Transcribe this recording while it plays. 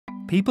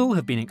People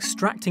have been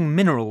extracting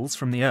minerals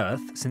from the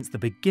earth since the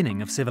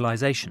beginning of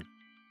civilization.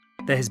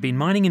 There has been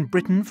mining in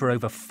Britain for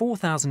over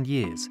 4,000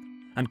 years,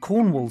 and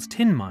Cornwall's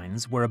tin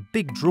mines were a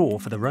big draw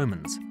for the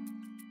Romans.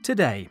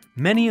 Today,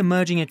 many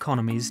emerging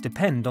economies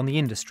depend on the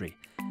industry,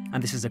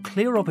 and this is a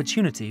clear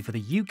opportunity for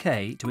the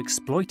UK to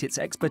exploit its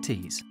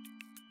expertise.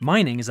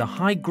 Mining is a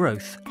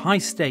high-growth,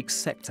 high-stakes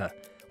sector,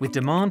 with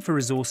demand for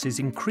resources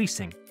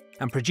increasing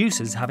and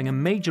producers having a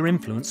major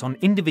influence on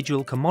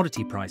individual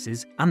commodity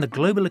prices and the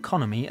global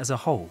economy as a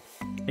whole.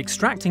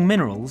 Extracting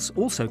minerals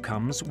also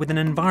comes with an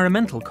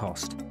environmental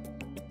cost,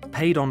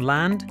 paid on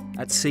land,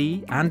 at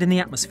sea and in the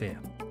atmosphere.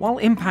 While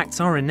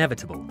impacts are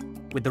inevitable,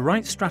 with the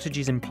right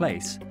strategies in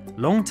place,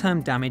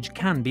 long-term damage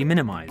can be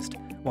minimised,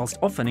 whilst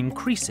often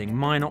increasing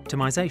mine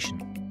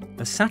optimisation.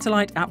 The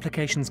Satellite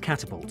Applications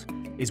Catapult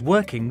is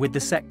working with the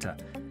sector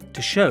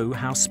to show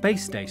how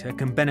space data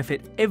can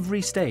benefit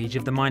every stage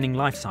of the mining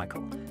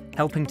lifecycle,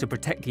 helping to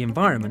protect the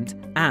environment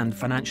and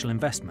financial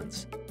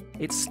investments.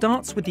 It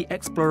starts with the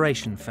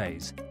exploration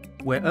phase,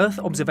 where Earth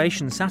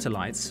observation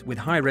satellites with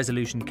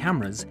high-resolution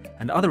cameras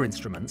and other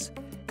instruments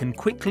can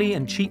quickly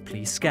and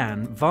cheaply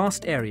scan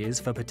vast areas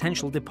for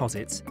potential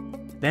deposits,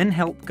 then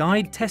help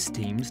guide test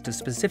teams to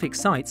specific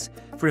sites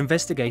for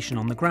investigation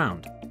on the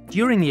ground.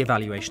 During the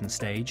evaluation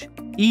stage,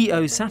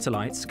 EO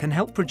satellites can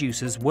help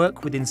producers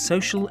work within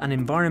social and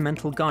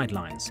environmental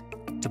guidelines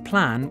to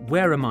plan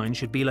where a mine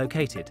should be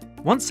located.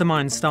 Once a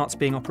mine starts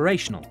being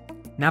operational,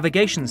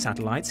 navigation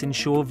satellites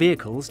ensure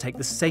vehicles take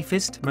the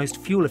safest, most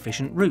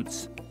fuel-efficient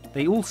routes.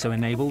 They also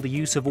enable the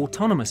use of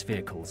autonomous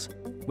vehicles,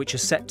 which are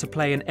set to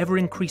play an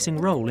ever-increasing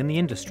role in the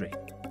industry.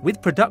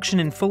 With production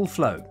in full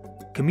flow,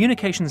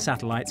 communication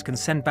satellites can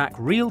send back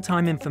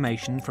real-time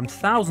information from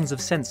thousands of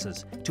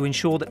sensors to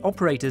ensure that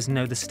operators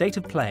know the state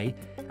of play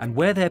and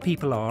where their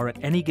people are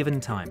at any given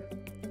time.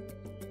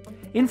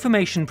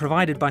 Information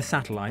provided by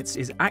satellites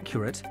is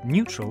accurate,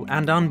 neutral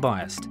and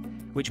unbiased,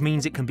 which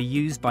means it can be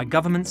used by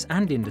governments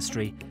and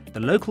industry, the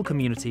local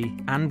community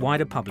and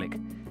wider public,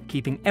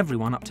 keeping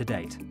everyone up to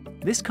date.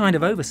 This kind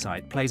of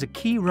oversight plays a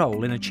key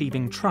role in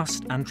achieving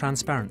trust and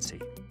transparency.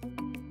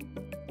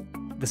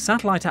 The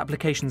Satellite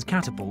Applications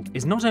Catapult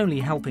is not only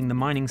helping the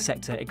mining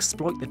sector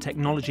exploit the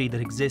technology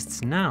that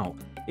exists now,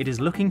 it is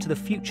looking to the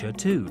future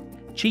too.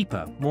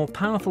 Cheaper, more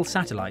powerful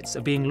satellites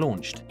are being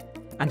launched,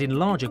 and in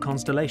larger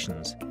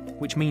constellations,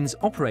 which means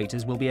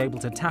operators will be able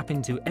to tap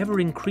into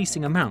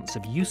ever-increasing amounts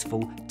of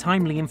useful,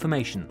 timely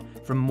information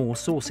from more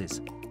sources.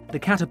 The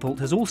Catapult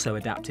has also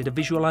adapted a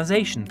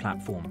visualisation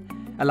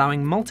platform,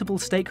 allowing multiple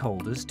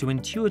stakeholders to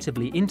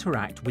intuitively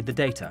interact with the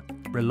data.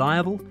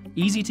 Reliable,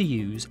 easy to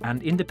use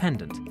and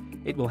independent,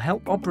 it will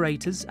help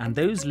operators and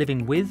those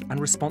living with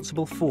and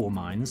responsible for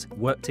mines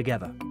work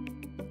together.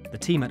 The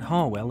team at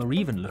Harwell are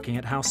even looking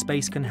at how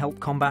space can help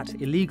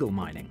combat illegal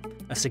mining,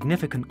 a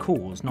significant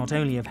cause not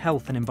only of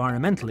health and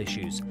environmental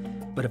issues,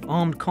 but of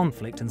armed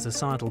conflict and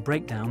societal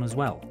breakdown as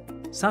well.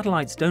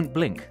 Satellites don't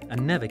blink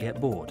and never get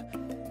bored,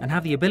 and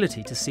have the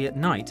ability to see at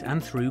night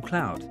and through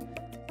cloud.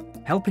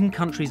 Helping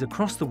countries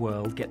across the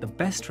world get the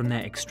best from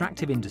their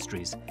extractive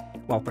industries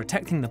while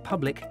protecting the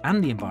public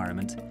and the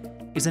environment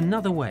is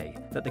another way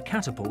that the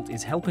Catapult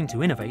is helping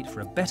to innovate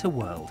for a better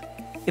world,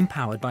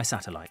 empowered by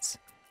satellites.